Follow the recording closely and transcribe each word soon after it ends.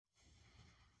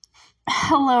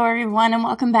Hello, everyone, and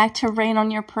welcome back to Rain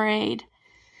on Your Parade.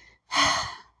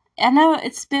 I know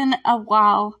it's been a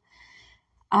while.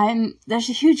 There's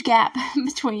a huge gap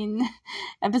between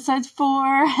episodes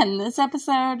 4 and this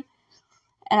episode,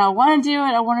 and I want to do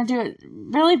it. I want to do it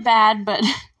really bad, but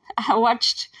I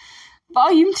watched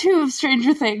Volume 2 of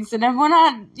Stranger Things, and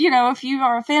everyone, if you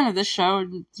are a fan of this show,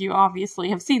 you obviously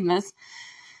have seen this.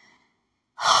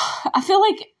 I feel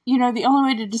like, the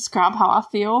only way to describe how I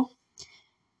feel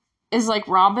is like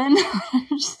Robin,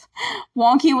 just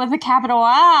wonky with a capital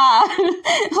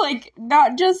I. Like,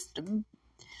 not just,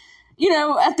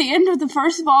 at the end of the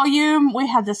first volume, we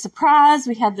had this surprise,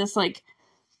 we had this, like,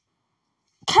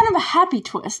 kind of a happy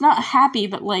twist. Not happy,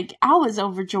 but, like, I was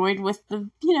overjoyed with the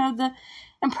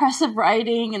impressive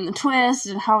writing and the twist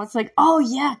and how it's like, oh,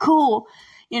 yeah, cool.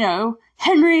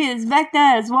 Henry is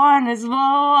Vecna is one, is blah,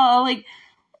 blah, blah. Like,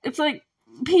 it's like,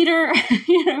 Peter,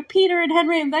 Peter and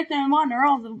Henry and Vecna and Wanda are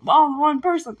all one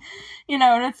person,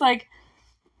 and it's like,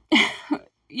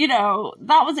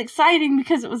 that was exciting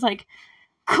because it was like,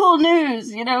 cool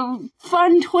news,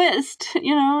 fun twist,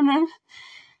 and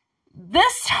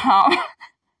this time,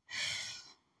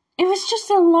 it was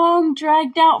just a long,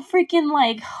 dragged out freaking,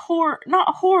 like, horror,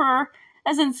 not horror,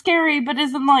 as in scary, but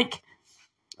as in, like,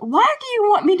 why do you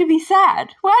want me to be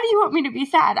sad? Why do you want me to be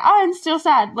sad? I'm still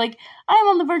sad. Like, I'm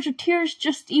on the verge of tears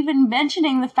just even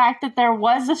mentioning the fact that there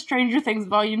was a Stranger Things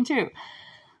Volume 2.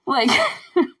 Like,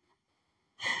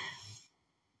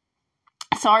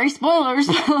 sorry, spoilers,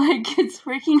 but, like, it's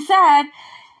freaking sad.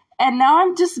 And now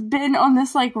I've just been on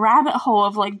this, like, rabbit hole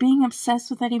of, like, being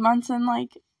obsessed with Eddie Munson,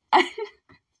 like,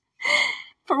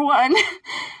 for one.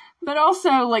 But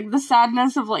also, like, the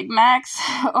sadness of, like, Max,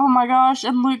 oh my gosh,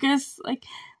 and Lucas, like,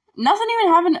 nothing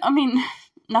even happened. I mean,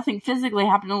 nothing physically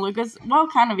happened to Lucas. Well,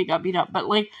 kind of, he got beat up, but,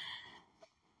 like,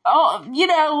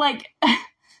 like,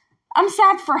 I'm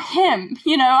sad for him,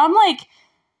 I'm, like,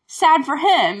 sad for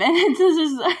him, and this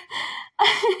is,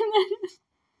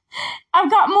 I've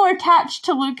got more attached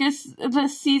to Lucas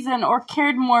this season, or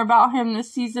cared more about him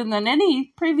this season than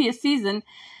any previous season,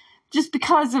 just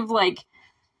because of, like,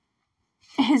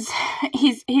 he's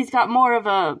got more of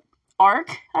a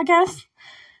arc, I guess,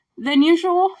 than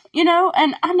usual,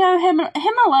 and I know him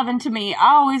 11 to me,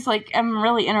 I always, like, am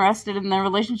really interested in their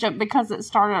relationship because it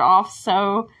started off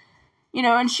so,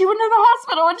 and she went to the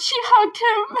hospital and she hugged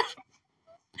him,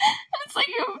 and it's like,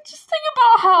 just think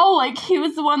about how, like, he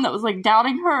was the one that was, like,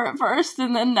 doubting her at first,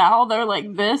 and then now they're,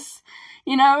 like, this,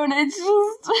 and it's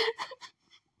just,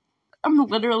 I'm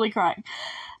literally crying,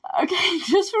 okay,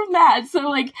 just from that, so,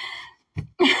 like,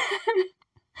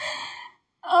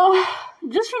 oh,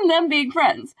 just from them being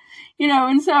friends,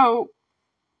 and so,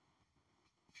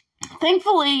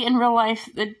 thankfully, in real life,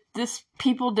 this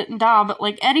people didn't die, but,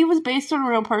 like, Eddie was based on a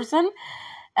real person,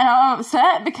 and I'm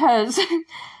upset because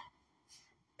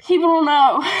people don't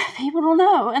know. People don't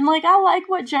know. And, like, I like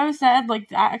what Joe said, like,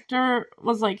 the actor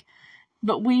was like,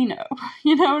 but we know,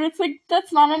 and it's like,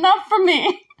 that's not enough for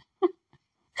me.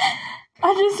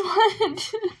 I just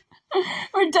want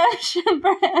redemption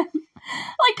for him.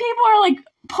 Like, people are like,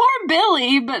 poor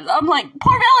Billy, but I'm like,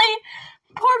 poor Billy,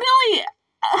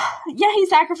 yeah, he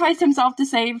sacrificed himself to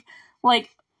save, like,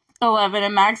 11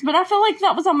 and Max, but I feel like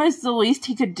that was almost the least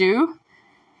he could do.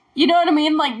 You know what I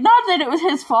mean? Like, not that it was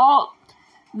his fault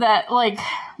that, like,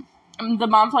 the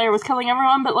mom player was killing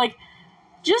everyone, but, like,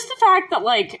 just the fact that,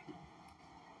 like,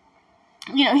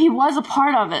 he was a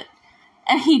part of it,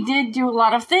 and he did do a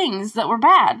lot of things that were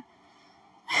bad,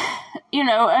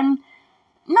 and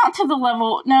not to the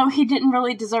level, no, he didn't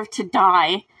really deserve to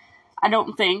die, I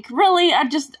don't think. Really, I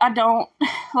don't,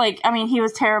 like, I mean, he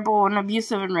was terrible and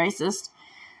abusive and racist,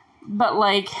 but,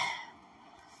 like,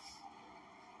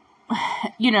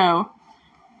 I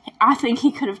think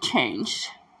he could have changed.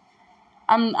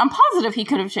 I'm positive he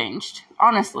could have changed,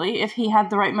 honestly, if he had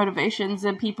the right motivations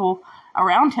and people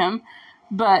around him,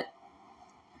 but,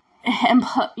 and,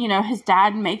 his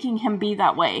dad making him be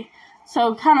that way.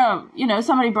 So, kind of,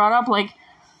 somebody brought up, like,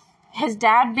 his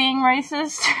dad being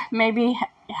racist maybe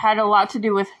had a lot to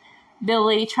do with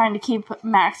Billy trying to keep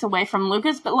Max away from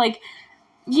Lucas, but, like,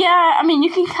 yeah, I mean,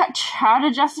 you can try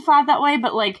to justify it that way,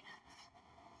 but, like,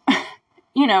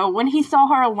 when he saw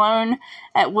her alone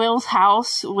at Will's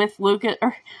house with Lucas,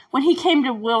 or when he came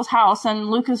to Will's house and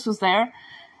Lucas was there,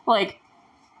 like,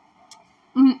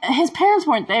 his parents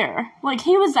weren't there. Like,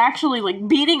 he was actually, like,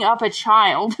 beating up a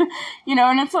child,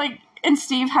 and it's like, and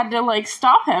Steve had to, like,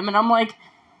 stop him, and I'm like,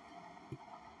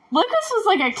 Lucas was,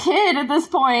 like, a kid at this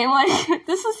point, like,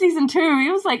 this is season 2,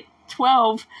 he was, like,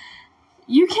 12,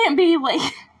 you can't be, like,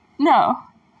 no,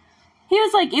 he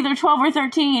was, like, either 12 or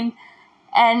 13,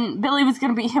 and Billy was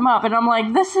going to beat him up, and I'm like,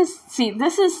 no,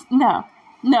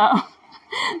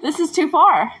 this is too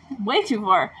far, way too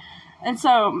far. And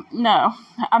so, no,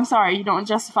 I'm sorry, you don't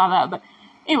justify that, but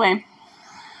anyway,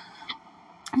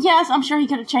 yes, I'm sure he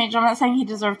could have changed. I'm not saying he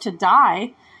deserved to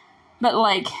die, but,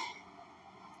 like,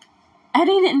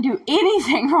 Eddie didn't do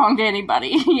anything wrong to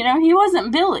anybody, you know, he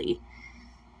wasn't Billy,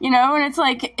 you know, and it's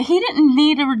like, he didn't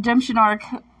need a redemption arc,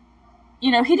 you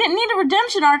know, he didn't need a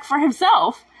redemption arc for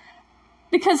himself,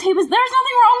 because there's nothing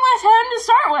wrong with him to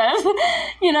start with,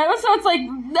 you know, so it's like,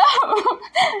 no,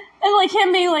 and, like,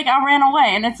 him being like, I ran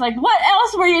away, and it's like, what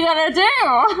else were you gonna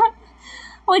do?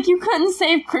 Like, you couldn't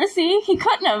save Chrissy, he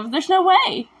couldn't have, there's no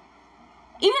way.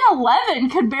 Even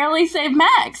 11 could barely save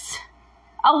Max.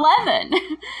 11.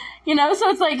 You know, so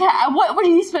it's like, what were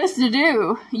you supposed to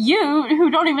do? You,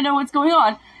 who don't even know what's going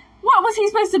on, what was he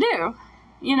supposed to do?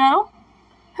 You know?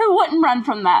 Who wouldn't run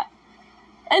from that?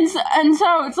 And so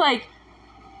it's like,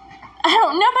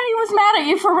 nobody was mad at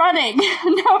you for running.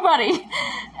 Nobody.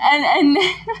 And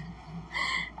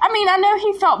I mean, I know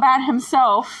he felt bad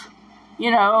himself.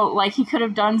 You know, like, he could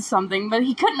have done something, but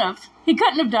he couldn't have. He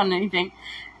couldn't have done anything.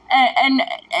 And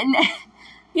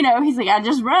you know, he's like, I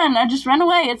just run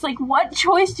away. It's like, what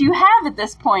choice do you have at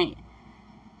this point?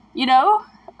 You know?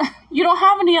 You don't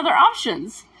have any other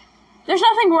options. There's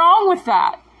nothing wrong with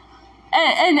that.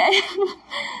 And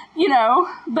you know,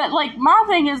 but, like, my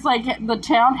thing is, like, the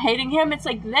town hating him, it's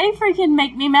like, they freaking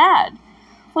make me mad.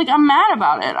 Like, I'm mad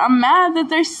about it. I'm mad that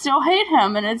they still hate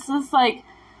him, and it's just like,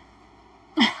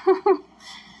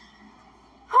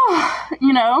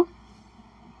 you know?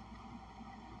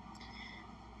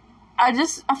 I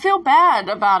feel bad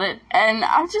about it, and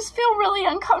I just feel really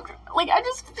uncomfortable. Like, I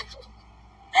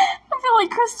feel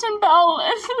like Kristen Bell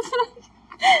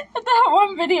that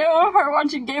one video of her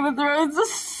watching Game of Thrones, I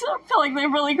feel like they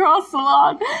really crossed the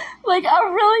line. Like,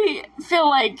 I really feel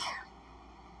like,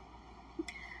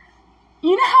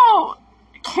 you know how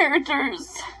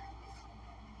characters,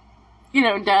 you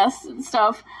know, deaths and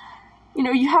stuff, you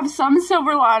know, you have some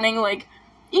silver lining, like,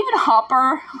 even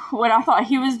Hopper, when I thought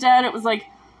he was dead, it was like,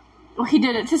 well, he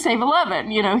did it to save 11,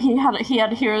 you know, he had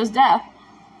a hero's death.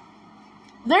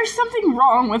 There's something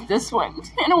wrong with this one,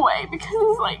 in a way, because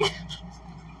it's like,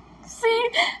 see,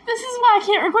 this is why I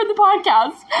can't record the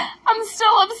podcast. I'm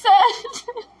still upset.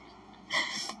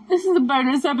 This is a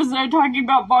bonus episode talking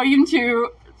about Volume 2.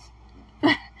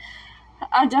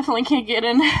 I definitely can't get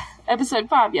in Episode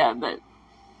 5 yet, but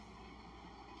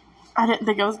I didn't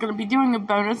think I was going to be doing a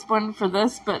bonus one for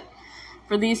this, but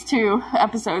for these 2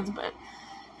 episodes, but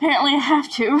apparently I have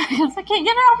to, because I can't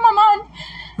get it off my mind.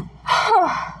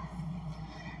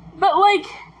 But, like,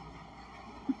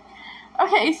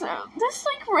 okay, so this,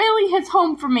 like, really hits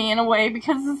home for me in a way,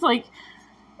 because it's like,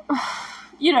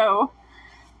 you know,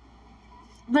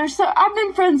 I've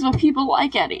been friends with people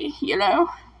like Eddie, you know?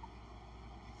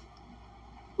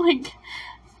 Like,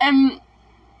 and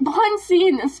one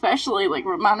scene especially, like,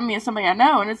 reminded me of somebody I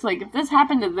know, and it's like, if this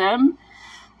happened to them,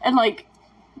 and, like,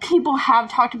 people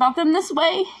have talked about them this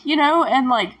way, you know, and,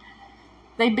 like,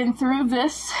 they've been through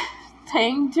this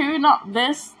thing, too, not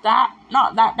that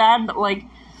bad, but, like,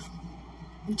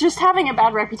 just having a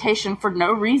bad reputation for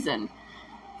no reason,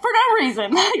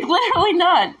 like, literally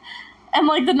none, and,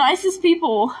 like, the nicest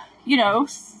people, you know,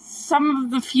 some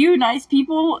of the few nice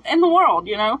people in the world,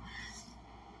 you know,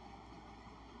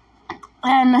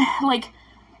 and, like,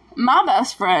 my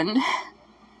best friend,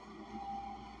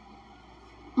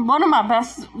 one of my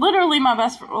best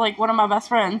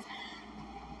friends,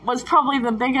 was probably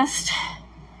the biggest,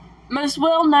 most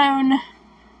well-known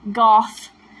goth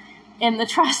in the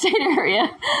tri-state area.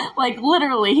 Like,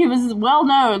 literally, he was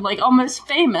well-known, like, almost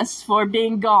famous for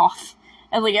being goth.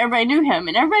 And, like, everybody knew him.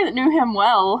 And everybody that knew him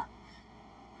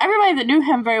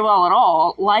very well at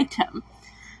all, liked him.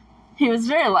 He was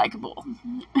very likable.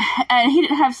 And he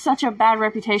didn't have such a bad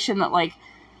reputation that, like,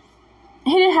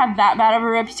 he didn't have that bad of a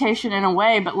reputation in a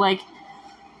way, but, like,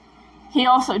 he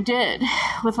also did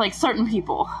with, like, certain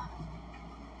people,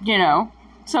 you know?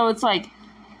 So it's like,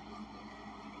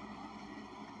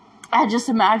 I just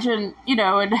imagine, you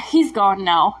know, and he's gone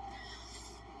now.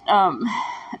 And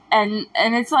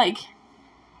it's like,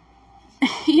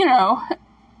 you know,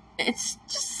 it's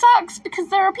just sucks because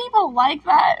there are people like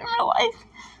that in real life.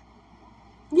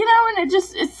 You know, and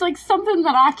it's like something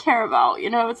that I care about, you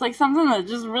know? It's like something that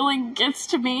just really gets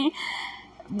to me.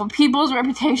 When people's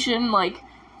reputation, like,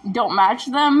 don't match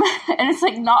them, and it's,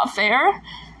 like, not fair,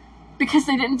 because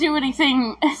they didn't do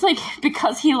anything. It's like,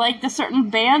 because he liked a certain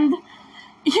band,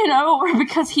 you know, or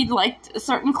because he liked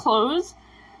certain clothes,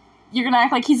 you're gonna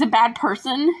act like he's a bad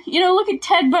person. You know, look at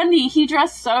Ted Bundy, he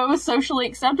dressed so socially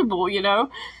acceptable, you know?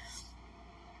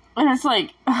 And it's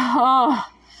like, oh.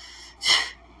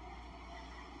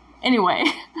 Anyway,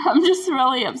 I'm just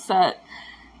really upset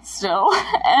still.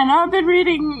 And I've been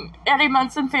reading Eddie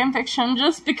Munson fanfiction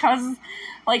just because,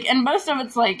 like, and most of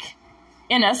it's, like,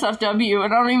 in SFW,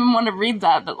 and I don't even want to read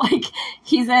that, but, like,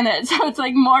 he's in it. So it's,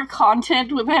 like, more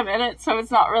content with him in it, so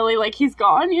it's not really, like, he's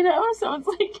gone, you know? So it's,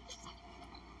 like,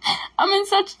 I'm in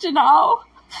such denial.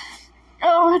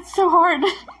 Oh, it's so hard.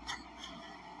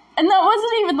 And that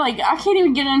wasn't even, like, I can't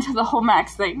even get into the whole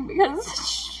Max thing, because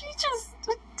she just...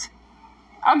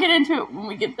 I'll get into it when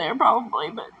we get there,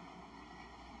 probably, but...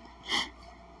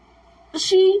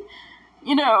 She...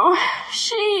 You know,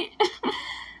 she...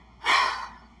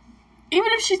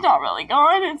 Even if she's not really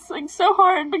gone, it's, like, so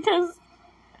hard, because...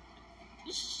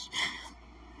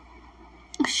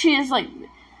 She is, like,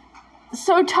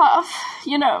 so tough,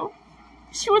 you know?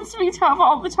 She wants to be tough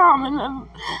all the time, and then,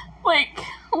 like,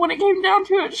 when it came down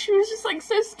to it, she was just, like,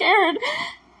 so scared.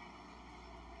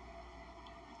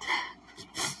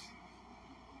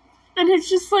 And it's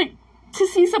just, like, to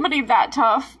see somebody that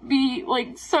tough be,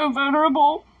 like, so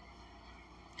vulnerable.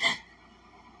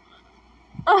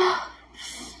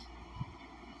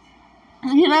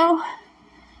 You know?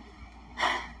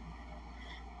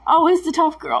 Always the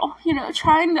tough girl, you know,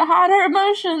 trying to hide her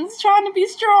emotions, trying to be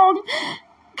strong,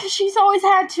 because she's always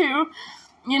had to,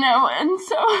 you know, and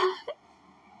so...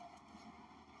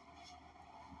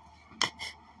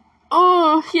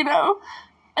 Oh, you know...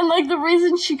 And, like, the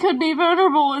reason she could be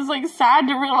vulnerable was, like, sad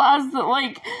to realize that,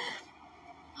 like,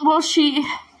 well, she,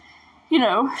 you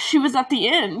know, she was at the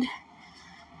end.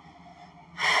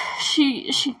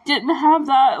 She didn't have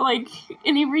that, like,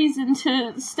 any reason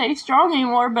to stay strong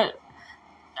anymore, but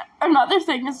another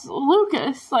thing is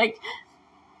Lucas, like,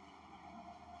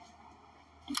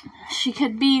 she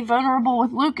could be vulnerable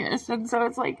with Lucas, and so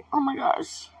it's like, oh my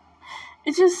gosh.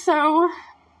 It's just so...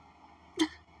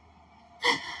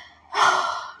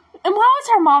 And why was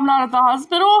her mom not at the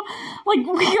hospital? Like,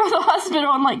 we go to the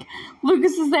hospital and, like,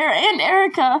 Lucas is there and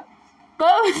Erica,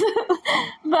 both.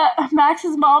 But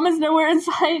Max's mom is nowhere in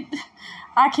sight.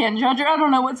 I can't judge her. I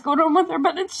don't know what's going on with her,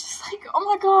 but it's just like, oh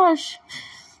my gosh.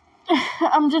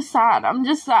 I'm just sad. I'm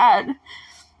just sad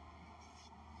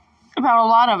about a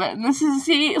lot of it. And this is,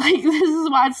 see, like, this is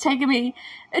why it's taken me.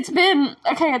 It's been,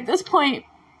 okay, at this point,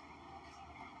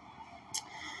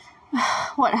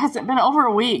 what, has it been over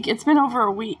a week? It's been over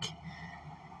a week.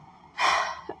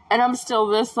 And I'm still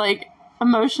this, like,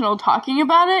 emotional talking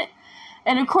about it.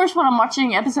 And of course, when I'm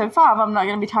watching episode 5, I'm not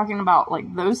going to be talking about,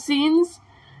 like, those scenes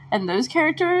and those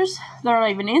characters. They're not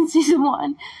even in season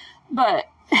 1. But,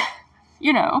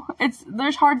 you know,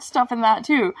 there's hard stuff in that,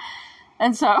 too.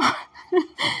 And so,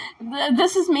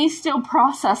 this is me still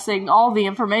processing all the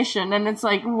information. And it's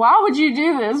like, why would you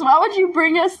do this? Why would you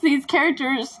bring us these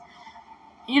characters,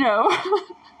 you know?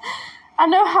 I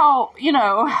know how, you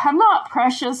know, I'm not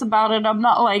precious about it. I'm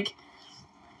not, like,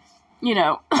 you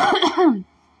know, I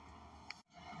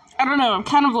don't know, I'm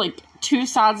kind of, like, two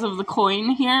sides of the coin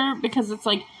here, because it's,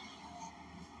 like,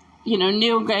 you know,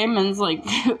 Neil Gaiman's, like,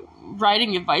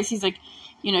 writing advice. He's like,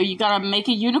 you know, you gotta make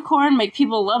a unicorn, make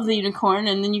people love the unicorn,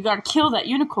 and then you gotta kill that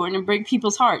unicorn and break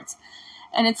people's hearts.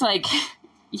 And it's like,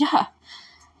 yeah.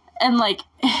 And, like,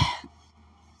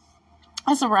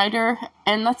 as a writer,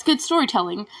 and that's good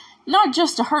storytelling. Not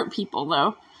just to hurt people,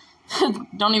 though.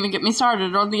 Don't even get me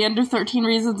started on the end of 13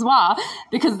 Reasons Why,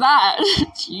 because that,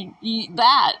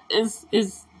 that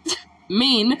is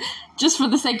mean just for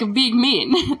the sake of being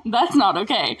mean. That's not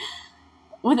okay.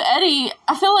 With Eddie,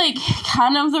 I feel like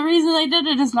kind of the reason they did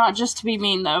it is not just to be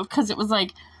mean, though, because it was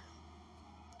like,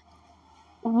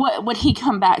 what would he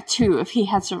come back to if he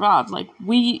had survived? Like,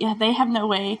 they have no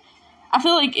way. I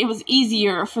feel like it was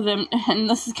easier for them, and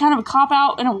this is kind of a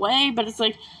cop-out in a way, but it's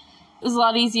like, it was a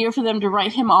lot easier for them to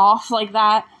write him off like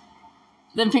that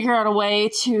than figure out a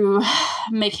way to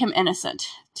make him innocent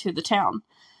to the town.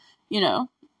 You know,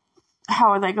 how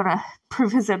are they going to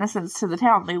prove his innocence to the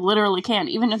town? They literally can't.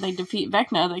 Even if they defeat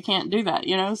Vecna, they can't do that,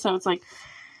 you know? So it's like,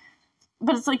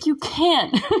 but it's like, you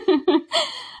can.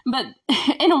 But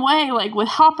in a way, like, with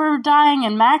Hopper dying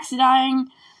and Max dying,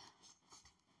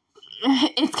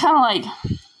 it's kind of like,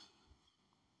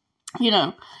 you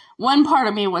know, one part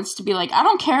of me wants to be like, I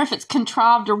don't care if it's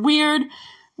contrived or weird,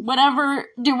 whatever,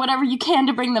 do whatever you can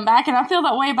to bring them back. And I feel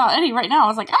that way about Eddie right now. I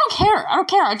was like, I don't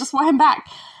care. I just want him back.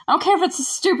 I don't care if it's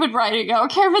stupid writing. I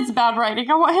don't care if it's bad writing.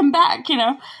 I want him back, you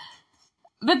know.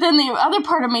 But then the other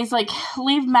part of me is like,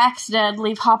 leave Max dead,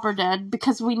 leave Hopper dead,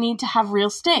 because we need to have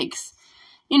real stakes.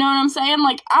 You know what I'm saying?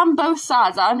 Like, I'm both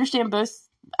sides. I understand both.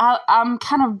 I'm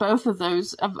kind of both of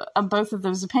those, of both of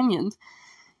those opinions.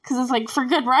 Because it's like, for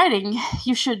good writing,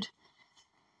 you should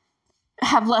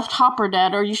have left Hopper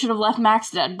dead, or you should have left Max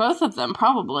dead. Both of them,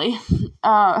 probably.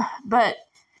 But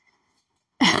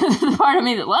the part of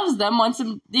me that loves them wants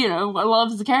them,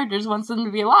 loves the characters, wants them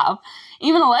to be alive.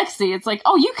 Even Alexei, it's like,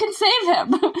 oh, you can save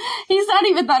him. He's not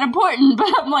even that important.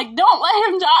 But I'm like, don't let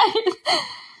him die.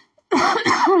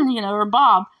 Or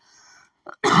Bob.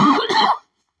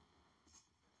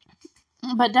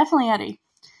 But definitely Eddie.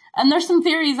 And there's some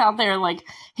theories out there, like,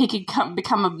 he could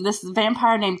become this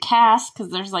vampire named Cass, because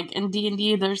there's, like, in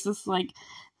D&D, there's this, like,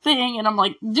 thing, and I'm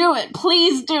like, do it,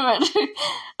 please do it.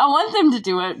 I want them to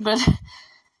do it, but,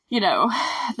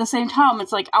 at the same time,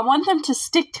 it's like, I want them to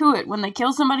stick to it when they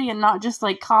kill somebody and not just,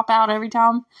 like, cop out every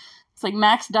time. It's like,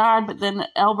 Max died, but then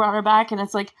Elle brought her back, and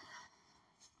it's like,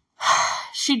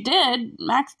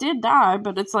 Max did die,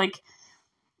 but it's like,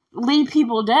 leave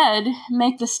people dead,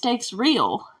 make the stakes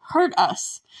real, hurt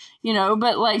us,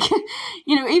 but like,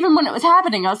 even when it was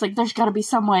happening, I was like, there's gotta be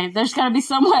some way,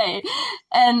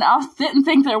 and I didn't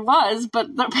think there was, but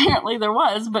apparently there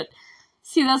was. But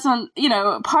see, that's when,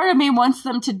 part of me wants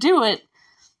them to do it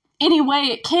any way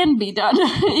it can be done,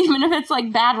 even if it's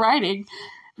like bad writing,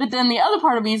 but then the other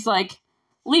part of me is like,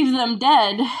 leave them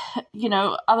dead,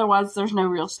 otherwise there's no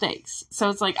real stakes. So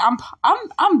it's like,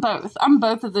 I'm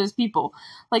both of those people.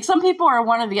 Like, some people are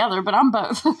one or the other, but I'm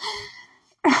both.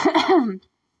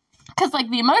 Because,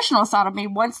 like, the emotional side of me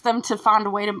wants them to find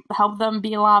a way to help them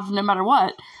be alive no matter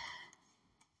what.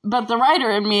 But the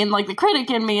writer in me and, like, the critic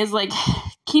in me is like,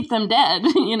 keep them dead,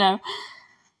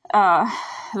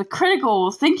 The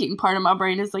critical thinking part of my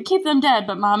brain is like, keep them dead,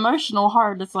 but my emotional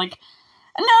heart is like,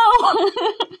 no!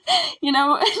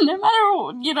 No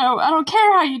matter, I don't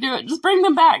care how you do it, just bring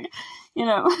them back,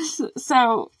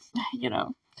 so,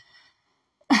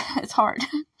 it's hard.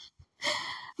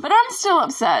 But I'm still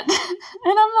upset,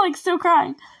 and I'm, like, still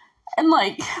crying. And,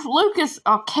 like,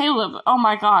 Caleb, oh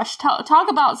my gosh,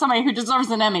 talk about somebody who deserves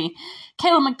an Emmy.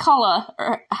 Caleb McCullough,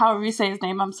 or however you say his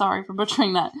name, I'm sorry for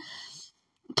butchering that.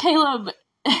 Caleb,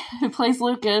 who plays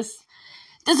Lucas,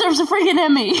 deserves a freaking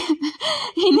Emmy.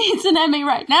 He needs an Emmy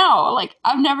right now. Like,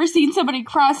 I've never seen somebody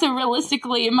cry so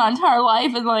realistically in my entire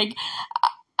life, and, like,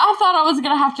 I thought I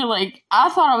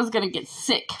was gonna get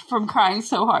sick from crying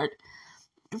so hard.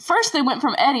 First, they went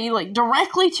from Eddie, like,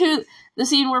 directly to the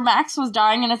scene where Max was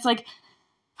dying, and it's like,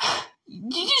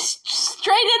 you just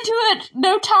straight into it,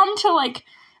 no time to, like,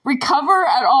 recover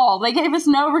at all. They gave us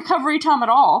no recovery time at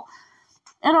all.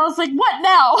 And I was like, what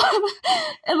now?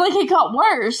 And, like, it got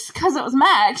worse, because it was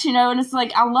Max, and it's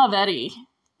like, I love Eddie.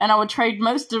 And I would trade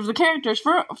most of the characters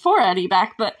for Eddie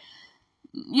back, but,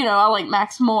 I like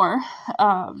Max more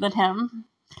than him.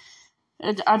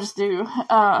 I just do.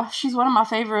 She's one of my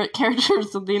favorite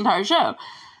characters of the entire show.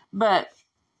 But,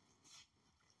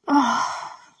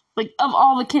 like, of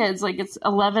all the kids, like, it's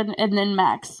 11 and then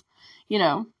Max,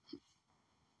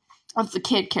 of the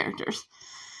kid characters.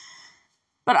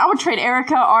 But I would trade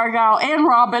Erica, Argyle, and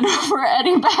Robin for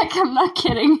Eddie back. I'm not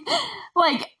kidding.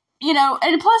 Like,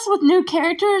 and plus with new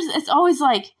characters, it's always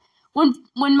like,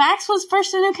 when Max was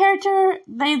first a new character,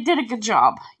 they did a good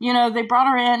job. They brought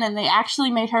her in and they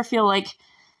actually made her feel like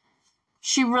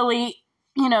she really,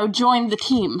 joined the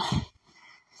team.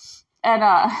 And,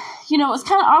 it was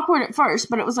kind of awkward at first,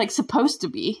 but it was, like, supposed to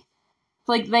be.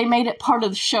 Like, they made it part of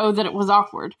the show that it was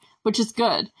awkward, which is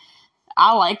good.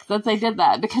 I like that they did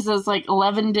that, because it was, like,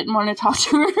 11 didn't want to talk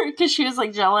to her, because she was,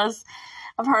 like, jealous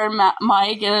of her and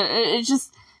Mike, and it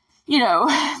just, they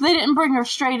didn't bring her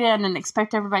straight in and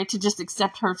expect everybody to just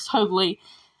accept her totally.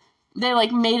 They,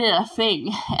 like, made it a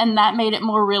thing, and that made it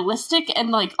more realistic, and,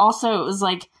 like, also it was,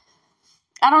 like,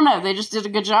 I don't know, they just did a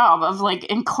good job of, like,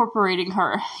 incorporating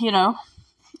her,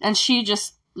 and she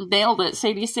just nailed it.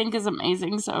 Sadie Sink is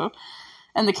amazing, so,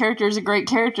 and the character is a great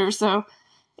character, so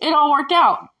it all worked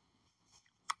out.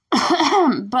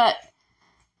 But,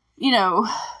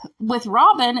 with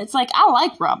Robin, it's like, I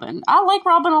like Robin. I like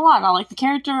Robin a lot. I like the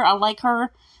character. I like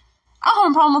her. I don't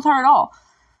have a problem with her at all.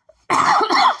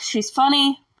 She's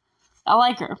funny. I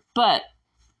like her. But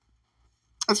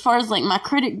as far as, like, my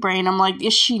critic brain, I'm like,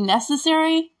 is she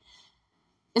necessary?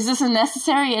 Is this a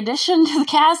necessary addition to the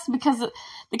cast? Because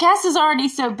the cast is already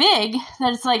so big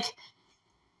that it's like,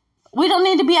 we don't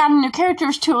need to be adding new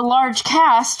characters to a large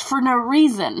cast for no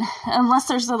reason. Unless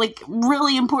there's a, like,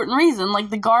 really important reason. Like,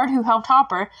 the guard who helped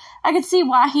Hopper, I could see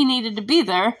why he needed to be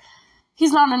there.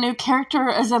 He's not a new character,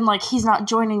 as in, like, he's not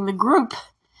joining the group.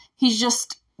 He's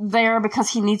just there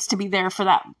because he needs to be there for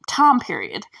that time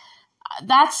period.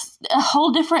 That's a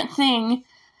whole different thing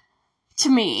to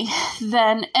me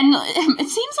than, and it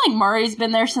seems like Murray's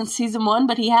been there since season 1,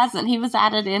 but he hasn't. He was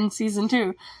added in season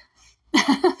 2.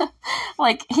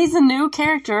 Like, he's a new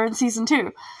character in season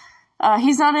 2.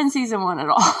 He's not in season 1 at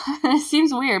all. It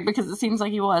seems weird because it seems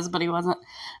like he was, but he wasn't.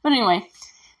 But anyway,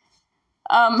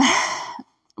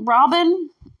 Robin,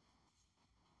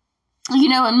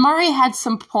 and Murray had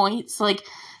some points. Like,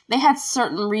 they had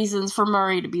certain reasons for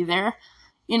Murray to be there,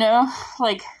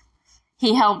 like,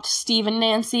 he helped Steve and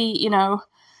Nancy,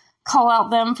 call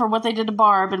out them for what they did to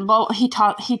Barb, and he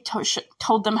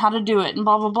told them how to do it, and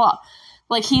blah, blah, blah.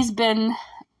 Like, he's been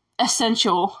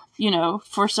essential,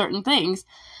 for certain things,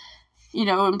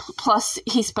 and plus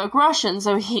he spoke Russian,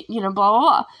 so he, blah, blah,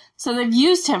 blah. So they've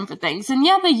used him for things, and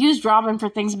yeah, they used Robin for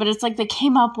things, but it's like they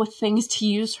came up with things to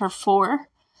use her for,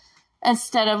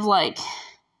 instead of, like,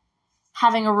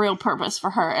 having a real purpose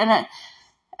for her, and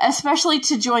especially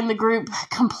to join the group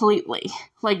completely,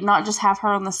 like, not just have her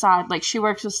on the side. Like, she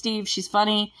works with Steve, she's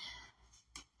funny,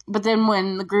 but then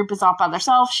when the group is off by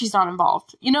themselves, she's not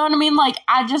involved. You know what I mean? Like,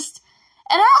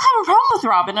 and I don't have a problem with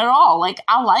Robin at all. Like,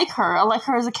 I like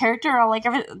her as a character, I like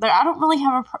everything. I don't really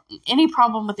have any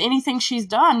problem with anything she's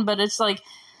done, but it's like,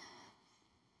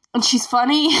 and she's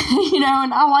funny,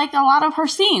 and I like a lot of her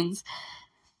scenes,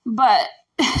 but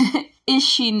is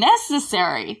she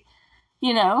necessary?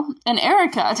 And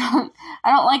Erica, I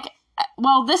don't like,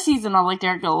 well, this season I liked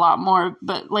Erica a lot more,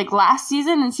 but, like, last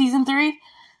season, in season 3,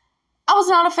 I was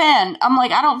not a fan. I'm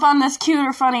like, I don't find this cute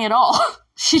or funny at all.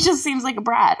 She just seems like a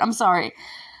brat. I'm sorry.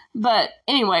 But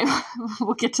anyway,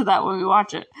 we'll get to that when we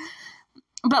watch it.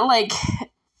 But, like,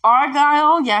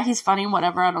 Argyle, yeah, he's funny,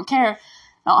 whatever, I don't care.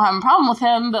 I don't have a problem with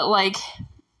him, but, like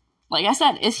I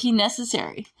said, is he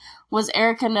necessary? Was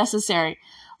Erica necessary?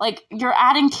 Like, you're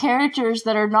adding characters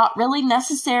that are not really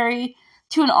necessary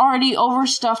to an already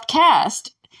overstuffed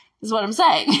cast, is what I'm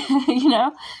saying,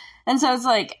 And so it's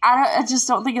like, I just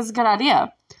don't think it's a good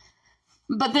idea.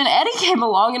 But then Eddie came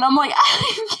along, and I'm like, I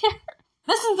don't even care.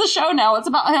 This is the show now. It's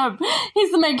about him.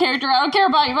 He's the main character. I don't care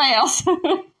about anybody else.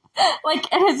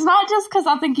 Like, and it's not just because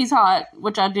I think he's hot,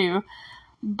 which I do,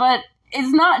 but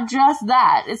it's not just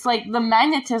that. It's like the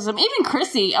magnetism. Even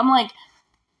Chrissy, I'm like,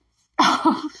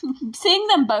 seeing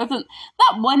them both,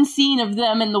 that one scene of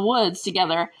them in the woods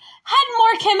together had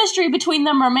more chemistry between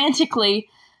them romantically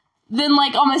than,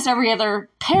 like, almost every other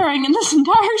pairing in this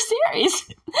entire series.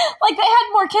 Like, they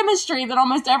had more chemistry than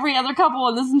almost every other couple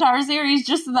in this entire series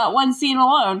just in that one scene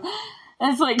alone.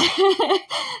 And it's like,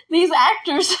 these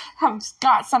actors have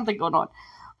got something going on.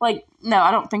 Like, no,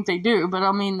 I don't think they do, but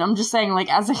I mean, I'm just saying, like,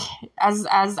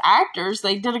 as actors,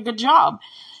 they did a good job.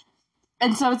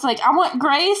 And so it's like, I want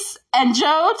Grace and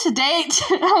Joe to date.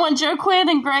 I want Joe Quinn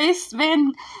and Grace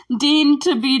Van Dien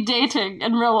to be dating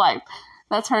in real life.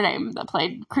 That's her name that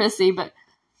played Chrissy. But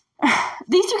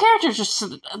these two characters just,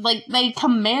 like, they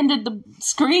commanded the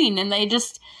screen and they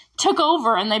just took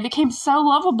over and they became so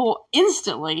lovable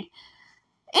instantly.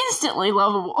 Instantly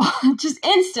lovable. Just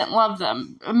instant love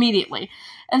them immediately.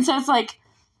 And so it's like,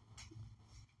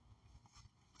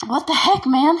 what the heck,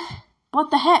 man? What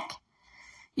the heck?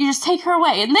 You just take her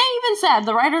away. And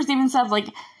the writers even said, like,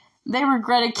 they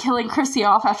regretted killing Chrissy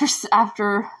off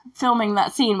after filming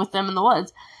that scene with them in the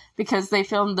woods, because they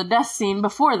filmed the death scene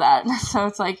before that. So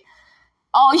it's like,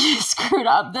 oh, you screwed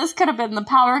up. This could have been the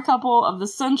power couple of the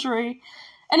century.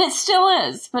 And it still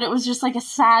is, but it was just like a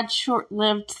sad,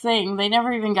 short-lived thing. They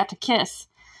never even got to kiss.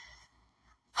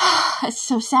 It's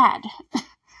so sad.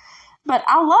 But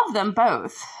I love them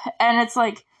both. And it's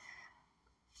like,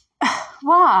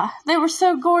 wow, they were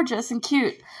so gorgeous and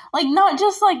cute. Like, not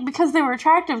just, like, because they were an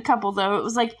attractive couple, though. It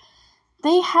was like,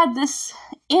 they had this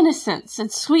innocence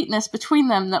and sweetness between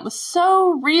them that was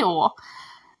so real.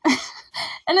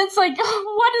 And it's like,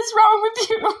 what is wrong with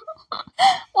you?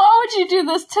 Why would you do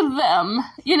this to them?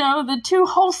 The two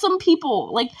wholesome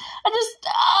people. Like,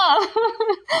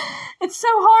 it's so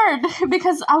hard,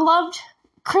 because I loved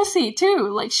Chrissy, too.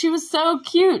 Like, she was so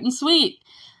cute and sweet.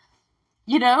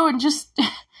 And just,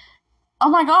 oh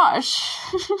my gosh.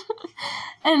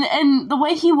 and the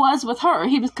way he was with her,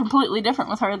 he was completely different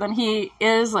with her than he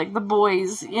is, like, the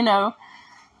boys,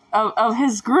 of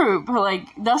his group, like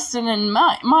Dustin and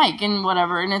Mike and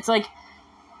whatever. And it's like,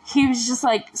 he was just,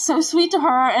 like, so sweet to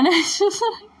her, and it's just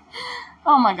like,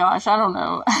 oh my gosh, I don't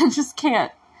know. I just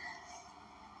can't.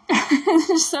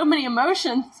 There's so many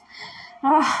emotions.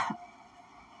 But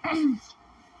I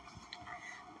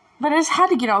just had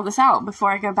to get all this out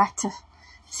before I go back to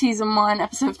season 1,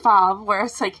 episode 5, where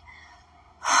it's like,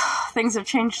 things have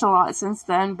changed a lot since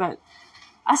then, but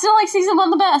I still like season 1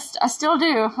 the best. I still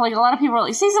do. Like, a lot of people are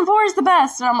like, season 4 is the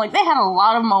best. And I'm like, they had a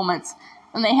lot of moments.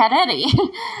 And they had Eddie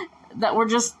that were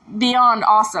just beyond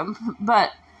awesome.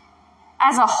 But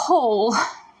as a whole,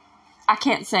 I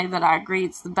can't say that I agree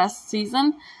it's the best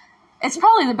season. It's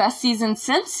probably the best season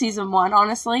since season 1,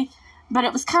 honestly. but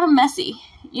it was kind of messy.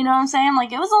 You know what I'm saying?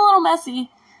 Like, it was a little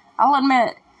messy. I'll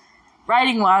admit,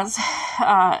 writing-wise,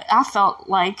 I felt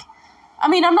like, I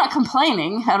mean, I'm not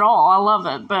complaining at all. I love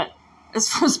it, but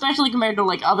especially compared to,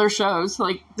 like, other shows,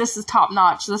 like, this is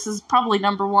top-notch. This is probably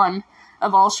number one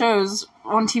of all shows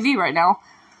on TV right now.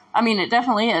 I mean, it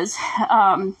definitely is.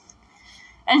 And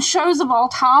shows of all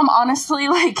time, honestly,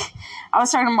 like, I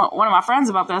was talking to one of my friends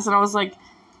about this, and I was like,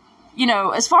 you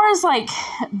know, as far as, like,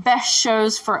 best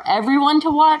shows for everyone to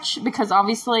watch, because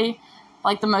obviously,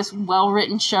 like, the most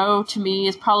well-written show to me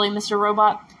is probably Mr.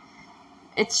 Robot.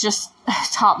 It's just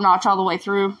top-notch all the way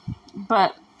through.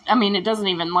 But, I mean, it doesn't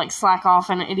even, like, slack off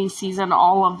in any season.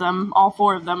 All of them, all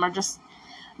four of them are just...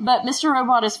 But Mr.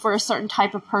 Robot is for a certain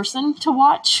type of person to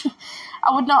watch.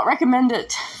 I would not recommend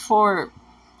it for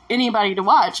anybody to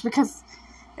watch, because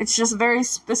it's just very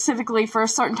specifically for a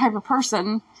certain type of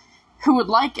person who would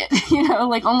like it. You know,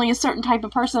 like, only a certain type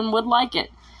of person would like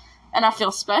it. And I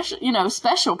feel special, you know,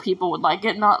 special people would like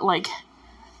it, not like,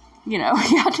 you know,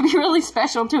 you have to be really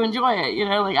special to enjoy it, you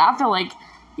know, like, I feel like,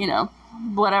 you know,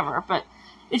 whatever, but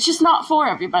it's just not for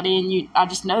everybody, and I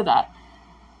just know that,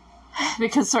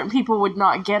 because certain people would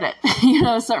not get it, you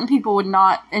know, certain people would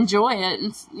not enjoy it,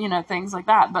 and, you know, things like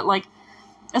that. But, like,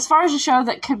 as far as a show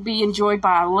that could be enjoyed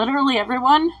by literally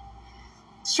everyone,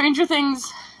 Stranger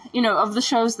Things, you know, of the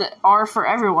shows that are for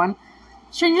everyone,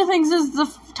 Stranger Things is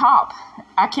the top.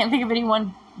 I can't think of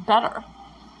anyone better.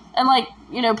 And, like,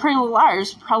 you know, Pretty Little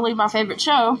Liars, probably my favorite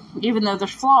show, even though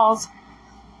there's flaws.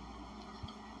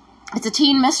 It's a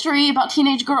teen mystery about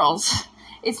teenage girls.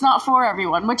 It's not for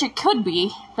everyone, which it could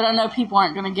be, but I know people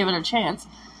aren't going to give it a chance.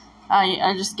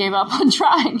 I just gave up on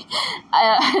trying.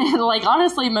 Like,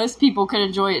 honestly, most people could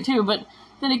enjoy it too, but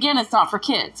then again, it's not for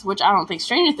kids, which I don't think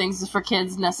Stranger Things is for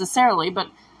kids necessarily, but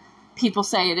people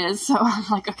say it is, so I'm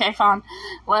like, okay, fine,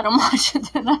 let them watch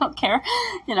it, then I don't care.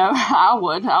 You know, I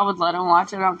would let them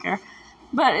watch it, I don't care.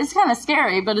 But it's kind of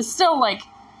scary, but it's still, like,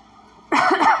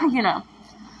 you know,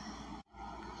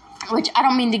 which I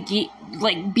don't mean to,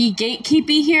 be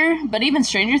gatekeepy here, but even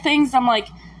Stranger Things, I'm like,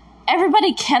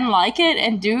 everybody can like it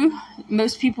and do.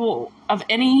 Most people of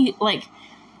any, like,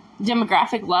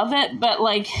 demographic love it, but,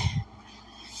 like,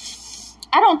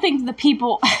 I don't think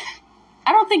people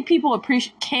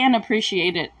can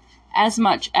appreciate it as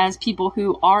much as people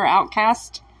who are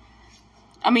outcast.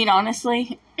 I mean,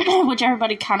 honestly, which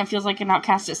everybody kind of feels like an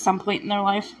outcast at some point in their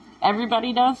life.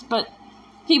 Everybody does, but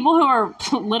people who are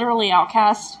literally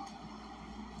outcast,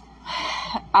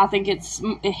 I think it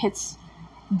hits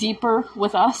deeper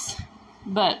with us.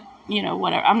 But, you know,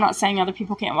 whatever. I'm not saying other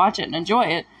people can't watch it and enjoy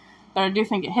it, but I do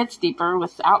think it hits deeper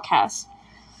with outcasts.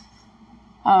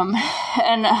 And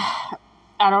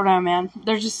I don't know, man.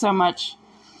 There's just so much.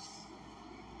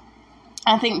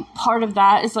 I think part of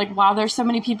that is, like, why there's so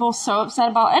many people so upset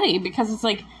about Eddie, because it's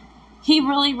like, he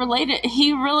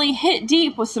really hit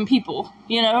deep with some people,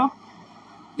 you know,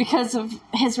 because of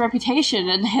his reputation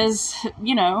and his,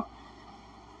 you know,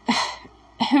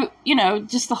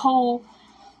 just the whole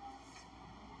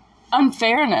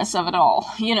unfairness of it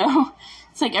all, you know.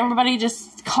 It's like everybody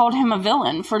just called him a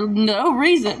villain for no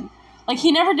reason. Like,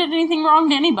 he never did anything wrong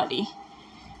to anybody.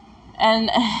 And,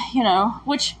 you know,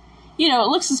 which, you know, it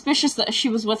looks suspicious that she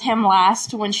was with him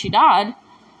last when she died.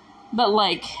 But,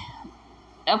 like,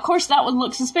 of course that would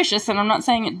look suspicious, and I'm not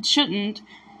saying it shouldn't.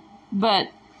 But,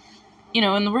 you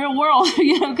know, in the real world,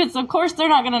 you know, because of course they're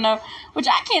not going to know. Which,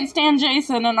 I can't stand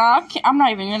Jason, and I'm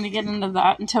not even going to get into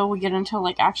that until we get into,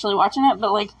 like, actually watching it.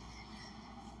 But, like,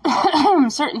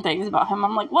 certain things about him,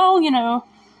 I'm like, well, you know,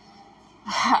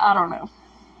 I don't know.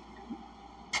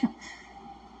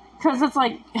 Because it's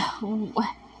like, I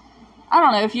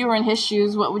don't know, if you were in his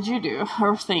shoes, what would you do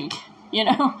or think, you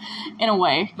know, in a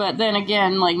way. But then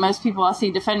again, like, most people I see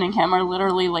defending him are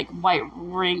literally, like, white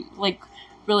ring, like,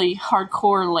 really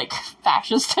hardcore, like,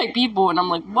 fascist type people. And I'm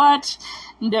like, what?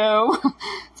 No.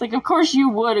 It's like, of course you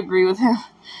would agree with him.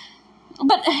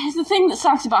 But the thing that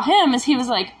sucks about him is he was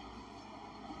like,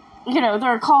 you know,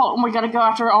 they're a cult and we gotta go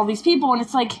after all these people. And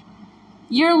it's like,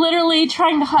 you're literally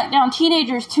trying to hunt down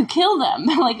teenagers to kill them.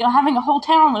 Like, having a whole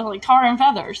town with, like, tar and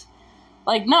feathers.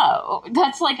 Like, no.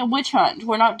 That's like a witch hunt.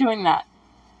 We're not doing that.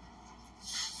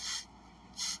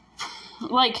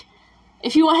 Like,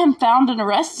 if you want him found and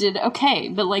arrested, okay.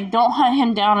 But, like, don't hunt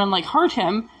him down and, like, hurt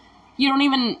him. You don't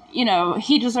even, you know,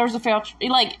 he deserves a fair...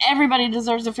 Like, everybody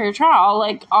deserves a fair trial,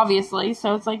 like, obviously.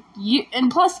 So it's like,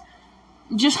 and plus,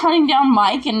 just hunting down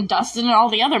Mike and Dustin and all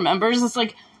the other members, it's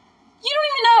like, you don't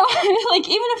even know, like,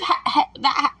 even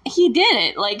if he did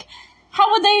it, like,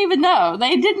 how would they even know?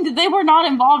 They were not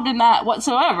involved in that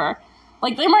whatsoever.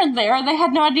 Like, they weren't there, they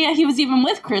had no idea he was even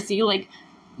with Chrissy, like,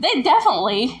 they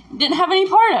definitely didn't have any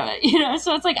part of it, you know?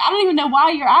 So it's like, I don't even know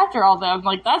why you're after all them.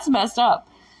 Like, that's messed up.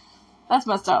 That's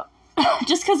messed up.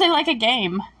 Just because they like a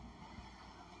game.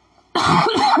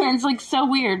 It's, like, so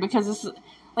weird because it's,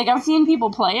 like, I've seen people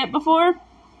play it before,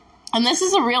 and this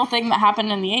is a real thing that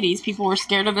happened in the 80s. People were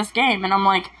scared of this game, and I'm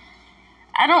like,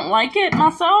 I don't like it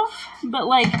myself, but,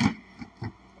 like,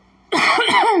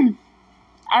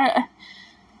 I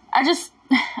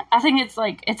think it's,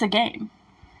 like, it's a game.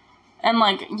 And,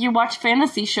 like, you watch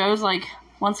fantasy shows like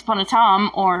Once Upon a Time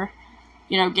or,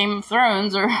 you know, Game of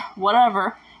Thrones or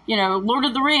whatever, you know, Lord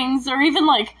of the Rings, or even,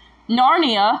 like,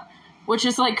 Narnia, which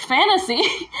is, like, fantasy,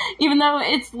 even though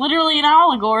it's literally an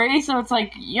allegory, so it's,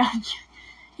 like, yeah,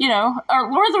 you know,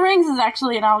 or Lord of the Rings is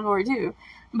actually an allegory, too.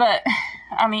 But,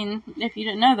 I mean, if you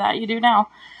didn't know that, you do now.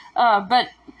 But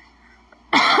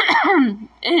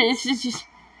it's just,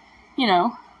 you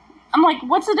know, I'm like,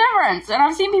 what's the difference? And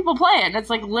I've seen people play it, and it's,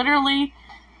 like, literally,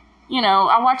 you know,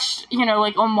 I watched, you know,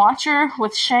 like, on Watcher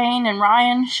with Shane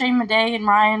Madej and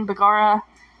Ryan Bergara,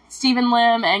 Stephen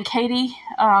Lim, and Katie.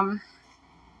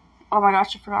 Oh my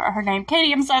gosh, I forgot her name.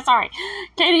 Katie, I'm so sorry.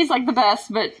 Katie's, like, the best,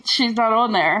 but she's not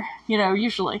on there, you know,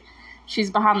 usually.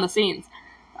 She's behind the scenes.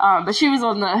 But she was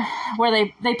on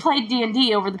where they played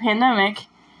D&D over the pandemic,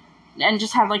 and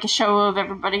just had, like, a show of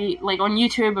everybody, like, on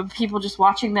YouTube of people just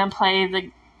watching them play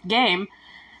the game,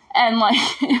 and, like,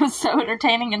 it was so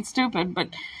entertaining and stupid, but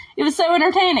it was so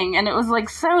entertaining, and it was, like,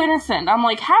 so innocent. I'm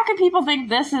like, how can people think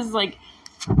this is, like,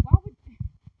 and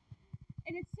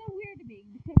it's so weird to me,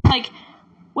 because, like,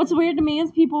 what's weird to me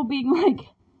is people being like,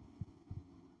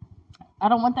 I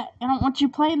don't want you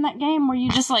playing that game where you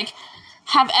just, like,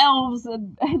 have elves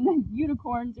and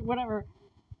unicorns or whatever.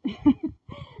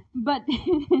 But,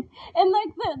 and,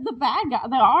 like, the bad guy,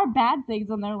 there are bad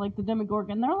things on there, like the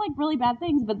Demogorgon. They're, like, really bad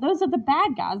things, but those are the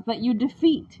bad guys that you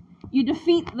defeat. You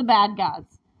defeat the bad guys.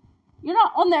 You're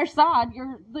not on their side.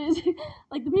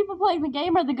 Like, the people playing the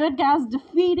game are the good guys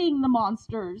defeating the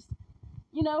monsters.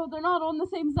 You know, they're not on the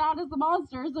same side as the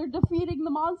monsters. They're defeating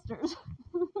the monsters.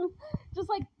 Just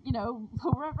like, you know,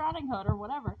 Red Riding Hood or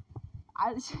whatever.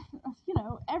 You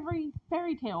know, every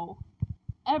fairy tale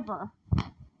ever.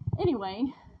 Anyway,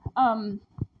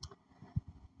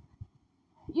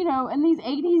 you know, and these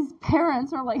 80s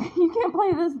parents are like, you can't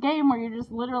play this game where you're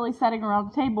just literally sitting around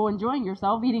the table enjoying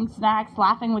yourself, eating snacks,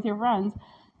 laughing with your friends,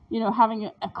 you know, having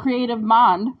a creative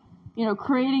mind, you know,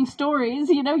 creating stories,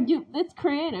 you know, it's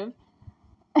creative.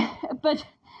 But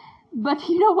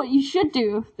you know what you should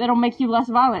do that'll make you less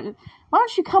violent? Why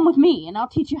don't you come with me and I'll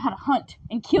teach you how to hunt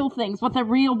and kill things with a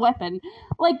real weapon?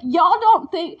 Like, y'all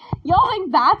think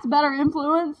that's better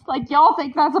influence? Like, y'all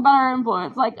think that's a better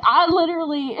influence? Like, I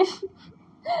literally, I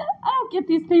don't get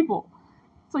these people.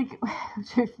 It's like,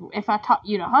 if I taught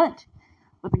you to hunt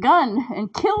with a gun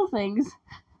and kill things,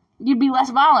 you'd be less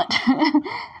violent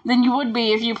than you would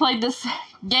be if you played this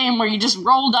game where you just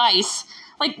roll dice.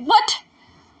 Like, what?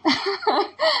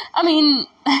 I mean,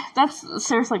 that's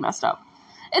seriously messed up.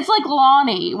 It's like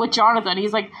Lonnie with Jonathan.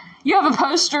 He's like, you have a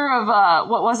poster of,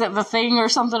 what was it, The Thing or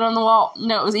something on the wall?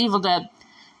 No, it was Evil Dead.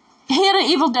 He had an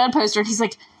Evil Dead poster, and he's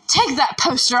like, take that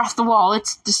poster off the wall.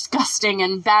 It's disgusting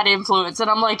and bad influence. And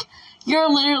I'm like, you're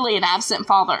literally an absent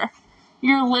father.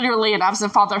 You're literally an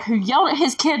absent father who yelled at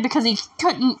his kid because he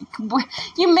couldn't...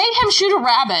 You made him shoot a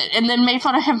rabbit and then made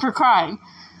fun of him for crying.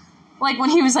 Like,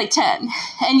 when he was, like, 10.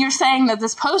 And you're saying that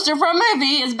this poster for a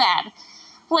movie is bad.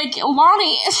 Like,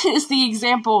 Lonnie is the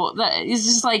example that is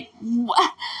just like,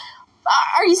 what?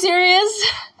 Are you serious?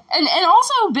 And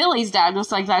also Billy's dad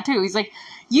was like that, too. He's like,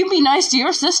 you be nice to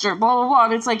your sister, blah, blah, blah.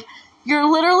 And it's like, you're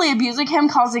literally abusing him,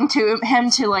 causing him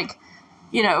to, like,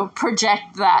 you know,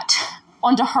 project that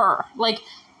onto her. Like,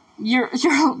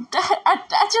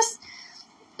 I just,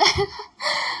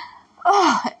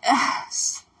 oh,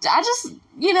 I just,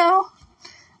 you know,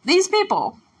 these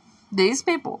people.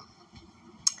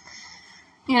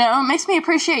 You know, it makes me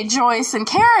appreciate Joyce and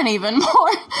Karen even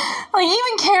more. Like,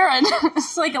 even Karen,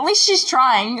 it's like, at least she's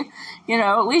trying. You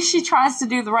know, at least she tries to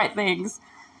do the right things.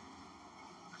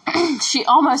 She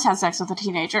almost had sex with a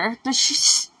teenager. Does she,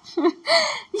 you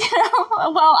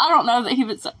know, well, I don't know that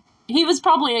he was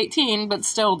probably 18, but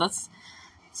still, that's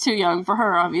too young for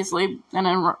her, obviously,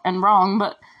 and wrong,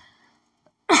 but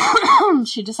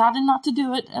she decided not to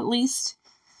do it, at least.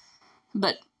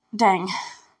 But, dang.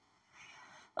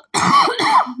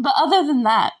 But other than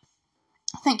that,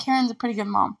 I think Karen's a pretty good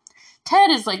mom. Ted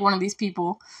is like one of these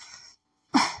people.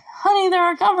 Honey, they're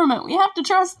our government. We have to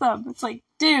trust them. It's like,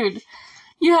 dude,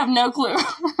 you have no clue.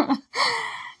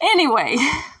 Anyway,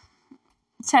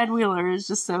 Ted Wheeler is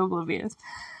just so oblivious.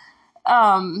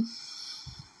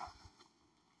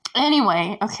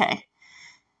 Anyway, okay.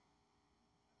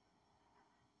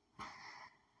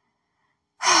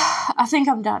 I think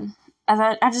I'm done.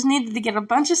 I just needed to get a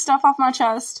bunch of stuff off my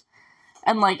chest.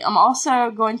 And, like, I'm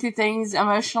also going through things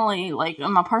emotionally, like,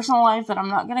 in my personal life that I'm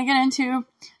not going to get into.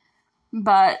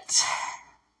 But,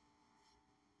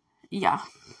 yeah.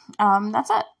 That's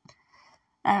it.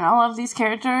 And I love these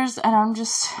characters, and I'm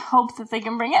just hope that they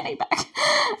can bring Eddie back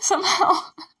somehow.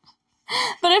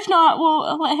 But if not,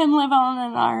 we'll let him live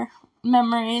on in our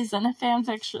memories and fan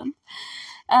fiction.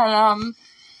 And,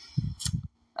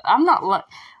 I'm not,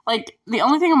 like, the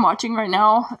only thing I'm watching right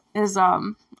now is,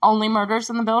 Only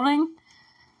Murders in the Building.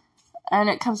 And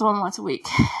it comes on once a week.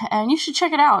 And you should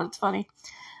check it out, it's funny.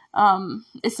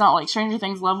 It's not like Stranger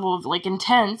Things level of, like,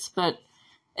 intense, but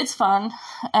it's fun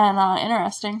and,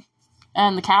 interesting.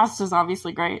 And the cast is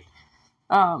obviously great.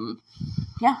 Yeah.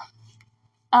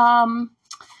 And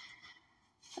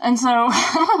so,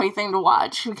 I don't have anything to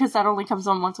watch, because that only comes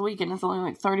on once a week, and it's only,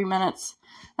 like, 30 minutes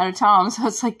at a time, so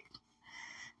it's, like,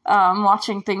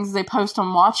 watching things they post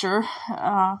on Watcher,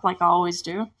 like I always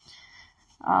do,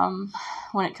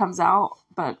 when it comes out,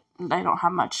 but they don't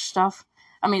have much stuff.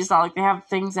 I mean, it's not like they have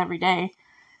things every day.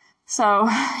 So,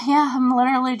 yeah, I'm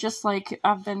literally just, like,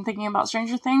 I've been thinking about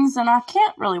Stranger Things, and I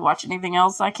can't really watch anything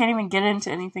else. I can't even get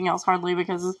into anything else, hardly,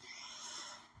 because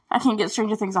I can't get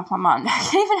Stranger Things off my mind. I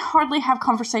can't even hardly have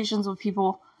conversations with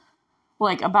people,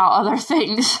 like, about other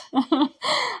things,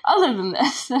 other than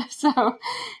this. So,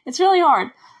 it's really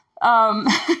hard.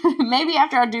 Maybe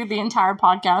after I do the entire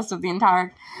podcast of the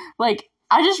entire, like,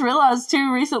 I just realized,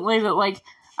 too, recently that, like,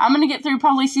 I'm gonna get through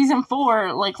probably season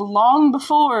 4, like, long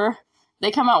before they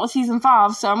come out with season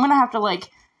 5, so I'm gonna have to, like,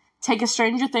 take a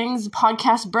Stranger Things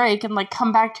podcast break and, like,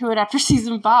 come back to it after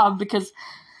season 5, because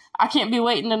I can't be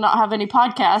waiting to not have any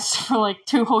podcasts for, like,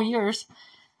 2 whole years,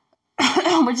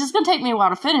 which is gonna take me a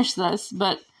while to finish this,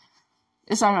 but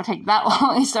it's not gonna take that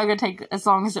long. It's not gonna take as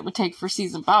long as it would take for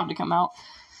season 5 to come out,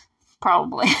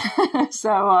 probably.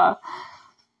 So,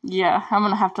 yeah, I'm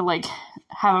gonna have to, like,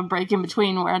 have a break in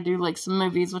between where I do, like, some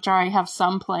movies, which I already have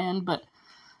some planned, but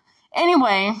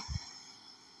anyway,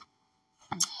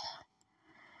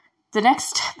 the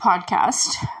next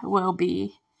podcast will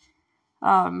be,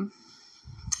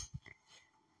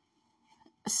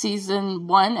 season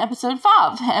 1, episode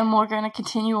 5, and we're gonna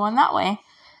continue on that way,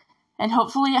 and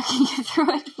hopefully I can get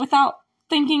through it without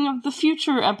thinking of the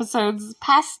future episodes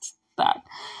past that,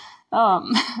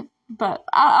 but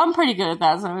I'm pretty good at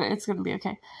that, so it's gonna be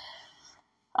okay.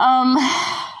 Other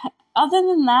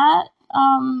than that,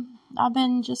 I've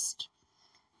been just,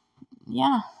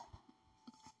 yeah.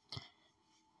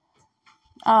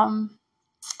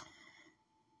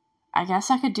 I guess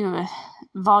I could do a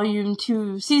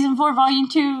season 4, volume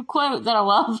 2 quote that I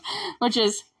love, which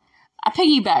is, I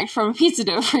piggybacked from a pizza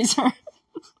dough freezer. What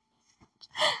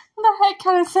the heck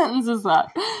kind of sentence is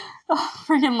that? Oh, I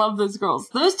freaking love those girls.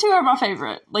 Those two are my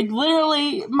favorite. Like,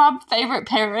 literally, my favorite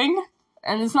pairing,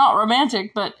 and it's not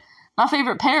romantic, but my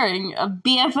favorite pairing of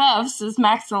BFFs is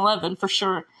Max and Eleven, for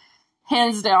sure.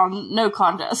 Hands down, no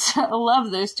contest. I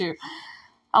love those two.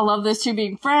 I love those two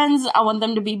being friends. I want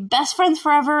them to be best friends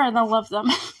forever, and I love them.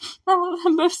 I love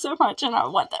them both so much, and I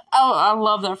want them. Oh, I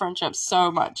love their friendship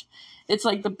so much. It's,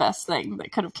 like, the best thing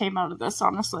that could have came out of this,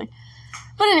 honestly.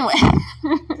 But anyway,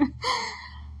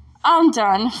 I'm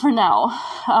done for now.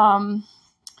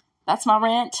 That's my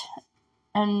rant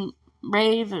and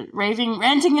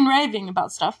ranting and raving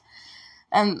about stuff.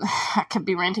 And I could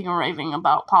be ranting and raving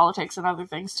about politics and other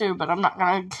things too, but we're not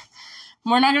gonna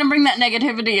bring that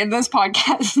negativity in this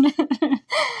podcast.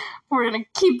 We're gonna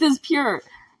keep this pure.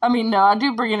 I mean, no, I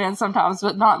do bring it in sometimes,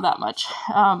 but not that much.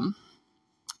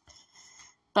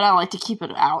 But I like to keep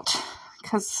it out,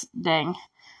 because dang,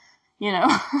 you know.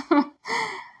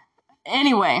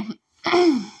 Anyway,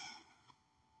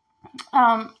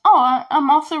 I'm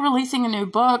also releasing a new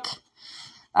book.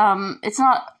 It's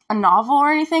not a novel or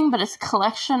anything, but it's a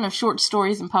collection of short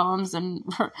stories and poems and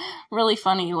really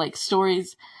funny, like,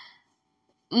 stories.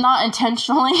 Not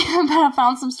intentionally, but I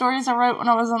found some stories I wrote when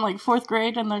I was in, like, 4th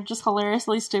grade, and they're just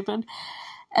hilariously stupid.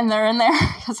 And they're in there,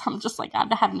 because I'm just, like, I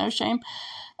have no shame.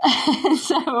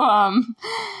 So,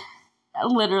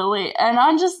 literally. And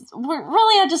I just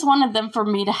wanted them for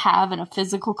me to have in a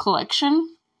physical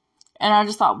collection. And I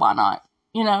just thought, why not?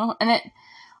 You know? And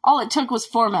all it took was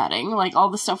formatting. Like, all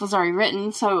the stuff was already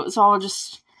written, so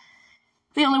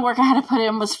the only work I had to put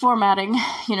in was formatting,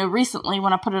 you know, recently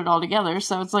when I put it all together.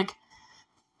 So it's like,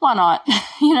 why not?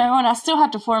 You know, and I still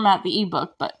have to format the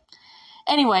ebook, but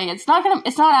anyway, it's not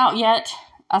out yet.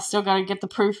 I still gotta get the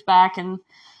proof back and,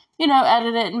 you know,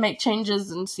 edit it and make changes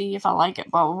and see if I like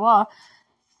it, blah, blah, blah.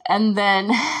 And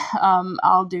then,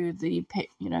 I'll do the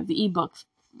ebook,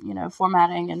 you know,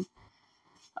 formatting and,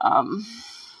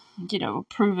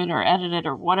 approve it or edit it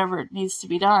or whatever it needs to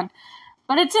be done.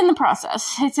 But it's in the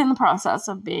process. It's in the process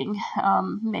of being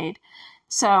made.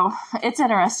 So it's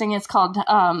interesting. It's called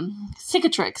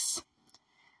Cicatrix.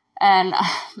 And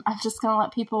I'm just going to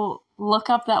let people look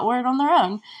up that word on their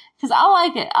own because I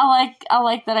like it. I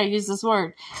like that I use this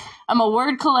word. I'm a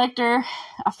word collector.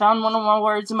 I found one of my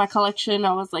words in my collection.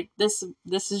 I was like, this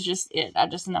is just it. I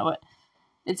just know it.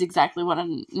 It's exactly what I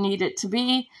need it to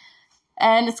be.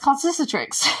 And it's called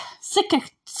Cicatrix.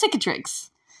 Cicatrix.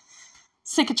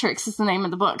 Cicatrix is the name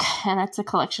of the book. And it's a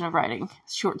collection of writing.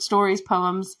 Short stories,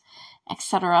 poems,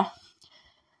 etc.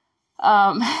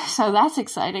 So that's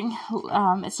exciting.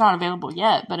 It's not available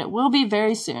yet, but it will be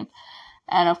very soon.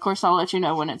 And of course, I'll let you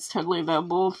know when it's totally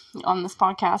available on this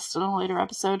podcast in a later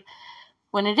episode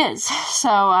when it is.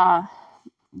 So,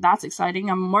 that's exciting.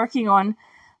 I'm working on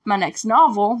my next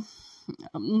novelette.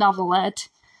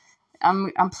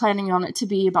 I'm planning on it to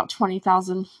be about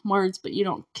 20,000 words, but you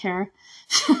don't care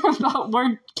about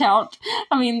word count.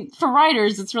 I mean, for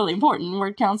writers, it's really important.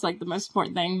 Word count's like the most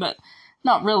important thing, but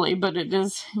not really, but it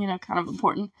is, kind of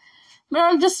important. But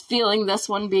I'm just feeling this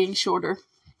one being shorter.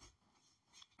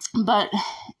 But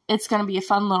it's going to be a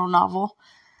fun little novel.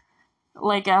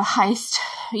 Like a heist,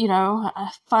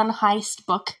 a fun heist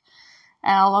book.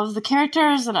 And I love the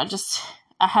characters, and I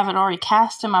have it already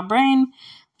cast in my brain,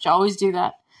 which I always do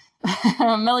that.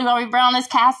 Millie Bobby Brown is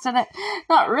cast in it.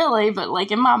 Not really, but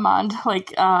like in my mind, like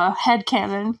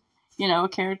headcanon, a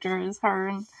character is her,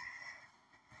 and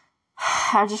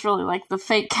I just really like the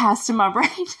fake cast in my brain.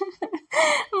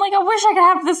 I'm like, I wish I could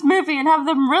have this movie and have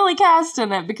them really cast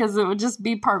in it because it would just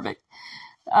be perfect.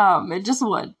 It just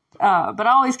would. But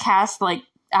I always cast like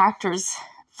actors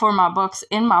for my books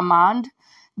in my mind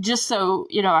just so,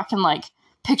 I can like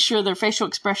picture their facial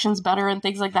expressions better and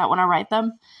things like that when I write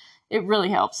them. It really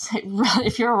helps.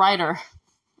 If you're a writer,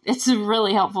 it's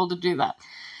really helpful to do that.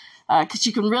 Because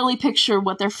you can really picture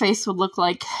what their face would look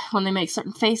like when they make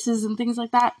certain faces and things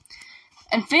like that.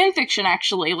 And fan fiction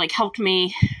actually like helped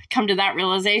me come to that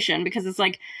realization because it's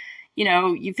like,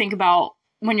 you think about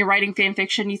when you're writing fan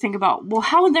fiction, you think about, well,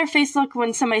 how would their face look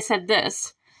when somebody said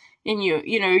this? And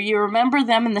you remember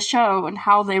them in the show and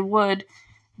how they would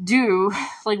do,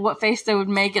 like what face they would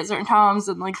make at certain times.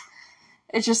 And like,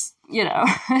 it's just,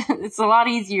 it's a lot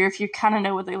easier if you kind of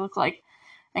know what they look like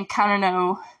and kind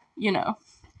of know,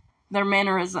 their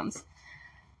mannerisms.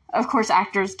 Of course,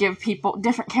 actors give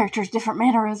different characters different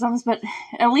mannerisms, but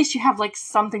at least you have like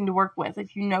something to work with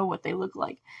if you know what they look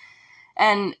like.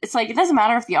 And it's like, it doesn't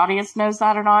matter if the audience knows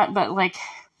that or not, but like,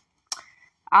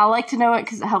 I like to know it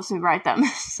because it helps me write them.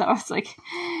 So it's like,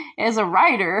 as a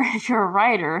writer, if you're a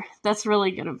writer, that's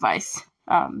really good advice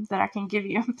that I can give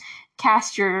you.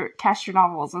 Cast your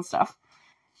novels and stuff.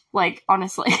 Like,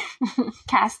 honestly,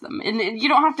 cast them. And you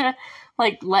don't have to,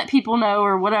 like, let people know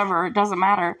or whatever. It doesn't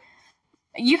matter.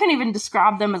 You can even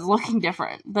describe them as looking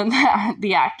different than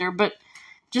the actor, but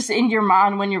just in your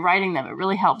mind when you're writing them, it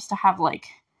really helps to have, like,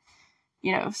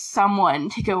 someone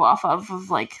to go off of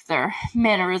like, their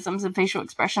mannerisms and facial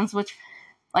expressions, which,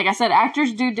 like I said,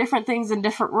 actors do different things in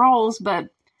different roles, but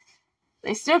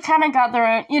they still kind of got their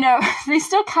own, they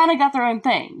still kind of got their own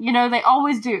thing. They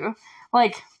always do.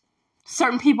 Like,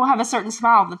 certain people have a certain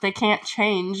smile that they can't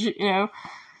change,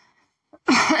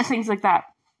 things like that.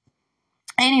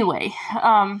 Anyway,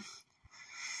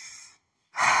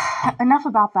 enough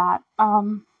about that.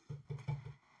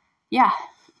 Yeah,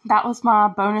 that was my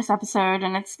bonus episode,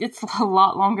 and it's a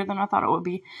lot longer than I thought it would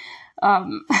be. I've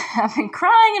been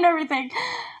crying and everything.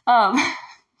 I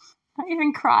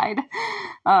even cried.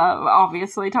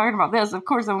 Obviously, talking about this, of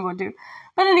course I'm going to.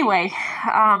 But anyway,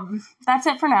 that's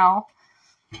it for now.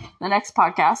 The next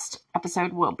podcast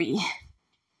episode will be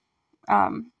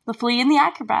The Flea and the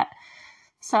Acrobat.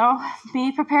 So,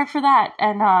 be prepared for that.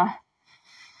 And I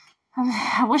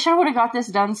wish I would have got this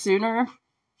done sooner,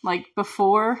 like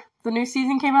before the new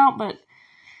season came out, but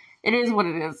it is what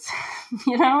it is.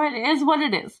 It is what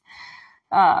it is.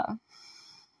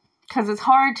 Because it's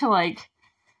hard to, like,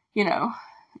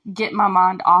 get my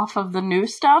mind off of the new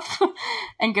stuff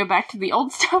and go back to the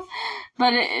old stuff.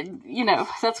 But,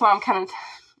 that's why I'm kind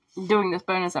of doing this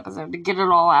bonus episode, to get it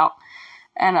all out.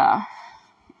 And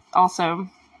also,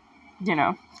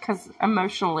 because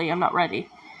emotionally I'm not ready.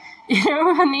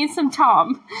 I need some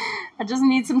time. I just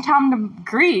need some time to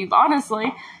grieve,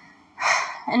 honestly,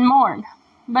 and mourn.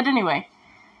 But anyway,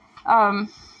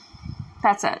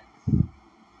 that's it.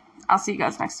 I'll see you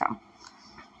guys next time.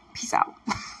 Peace out.